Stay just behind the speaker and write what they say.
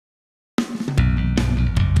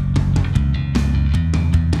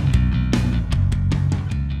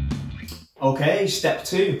Okay, step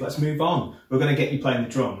 2, let's move on. We're going to get you playing the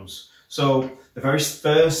drums. So the very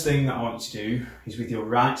first thing that I want you to do is with your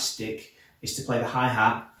right stick is to play the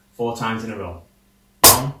hi-hat 4 times in a row.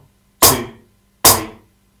 1, 2, 3,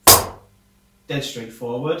 4. Dead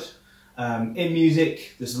straightforward. In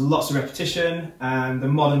music, there's lots of repetition, and the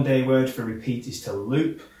modern day word for repeat is to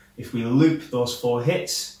loop. If we loop those 4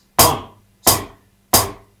 hits, 1, 2,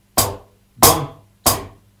 3, 4, 1, 2,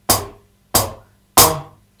 3, 4, 1,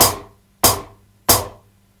 2, 3, 4,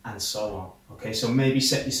 and so on. Okay, so maybe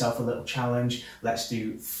set yourself a little challenge. Let's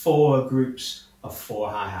do 4 groups of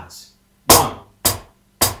 4 hi-hats. 1,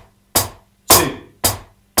 2,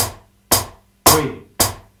 3,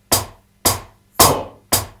 4.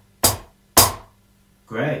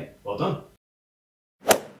 Great, well done.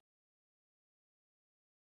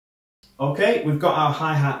 Okay, we've got our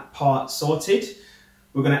hi-hat part sorted.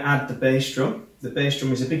 We're going to add the bass drum. The bass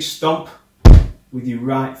drum is a big stomp with your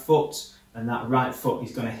right foot, and that right foot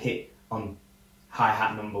is going to hit on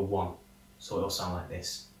hi-hat number 1. So it'll sound like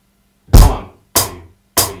this. 1, 2,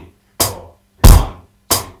 3, 4. 1,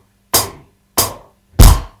 2, 3, 4.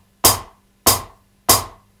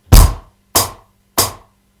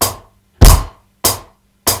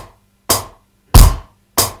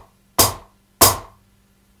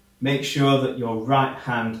 Make sure that your right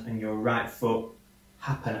hand and your right foot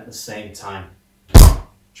happen at the same time.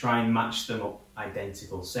 Try and match them up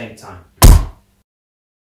identical, same time.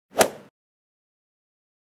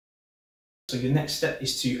 So your next step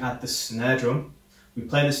is to add the snare drum. We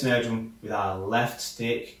play the snare drum with our left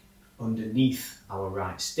stick underneath our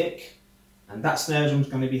right stick, and that snare drum is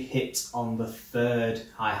going to be hit on the 3rd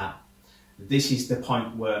hi-hat. This is the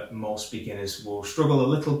point where most beginners will struggle a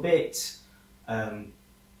little bit.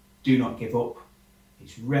 Do not give up.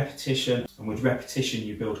 It's repetition, and with repetition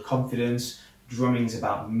you build confidence. Drumming is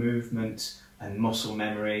about movement and muscle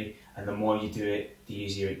memory, and the more you do it, the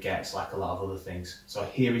easier it gets, like a lot of other things. So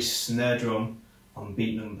here is snare drum on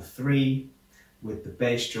beat number 3 with the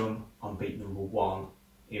bass drum on beat number 1.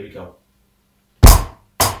 Here we go. 1,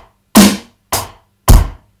 2, 3, 4.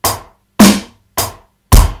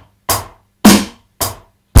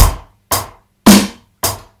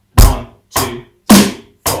 1, 2,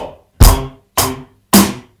 3, 4. 1, 2, 3,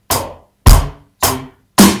 4. 1, 2,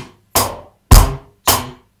 3,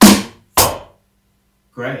 4.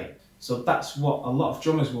 Great. So that's what a lot of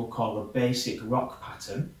drummers will call a basic rock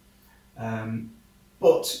pattern.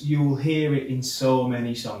 But you'll hear it in so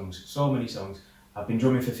many songs, so many songs. I've been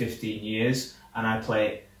drumming for 15 years and I play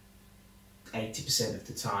it 80% of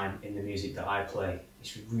the time in the music that I play.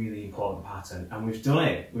 It's a really important pattern, and we've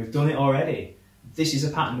done it already. This is a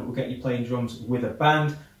pattern that will get you playing drums with a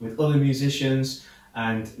band, with other musicians,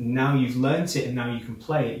 and now you've learnt it and now you can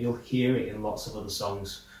play it, you'll hear it in lots of other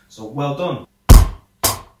songs. So well done.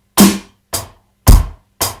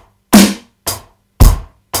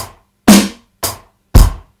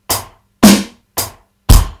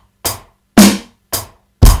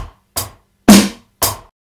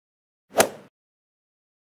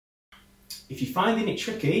 If you're finding it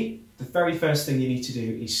tricky, the very first thing you need to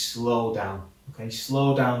do is slow down. Okay,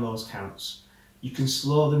 slow down those counts. You can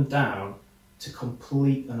slow them down to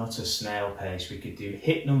complete and utter snail pace. We could do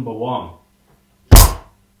hit number 1,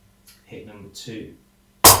 hit number 2,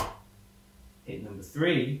 hit number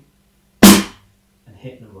 3, and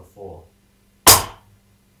hit number 4.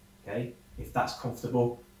 Okay, if that's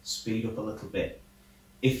comfortable, speed up a little bit.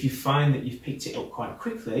 If you find that you've picked it up quite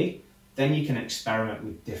quickly, then you can experiment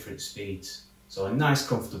with different speeds. So a nice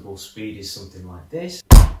comfortable speed is something like this.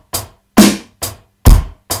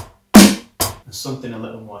 And something a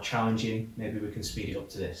little more challenging, maybe we can speed it up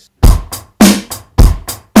to this.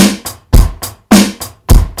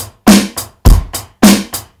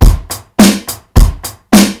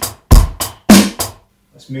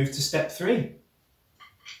 Let's move to step 3.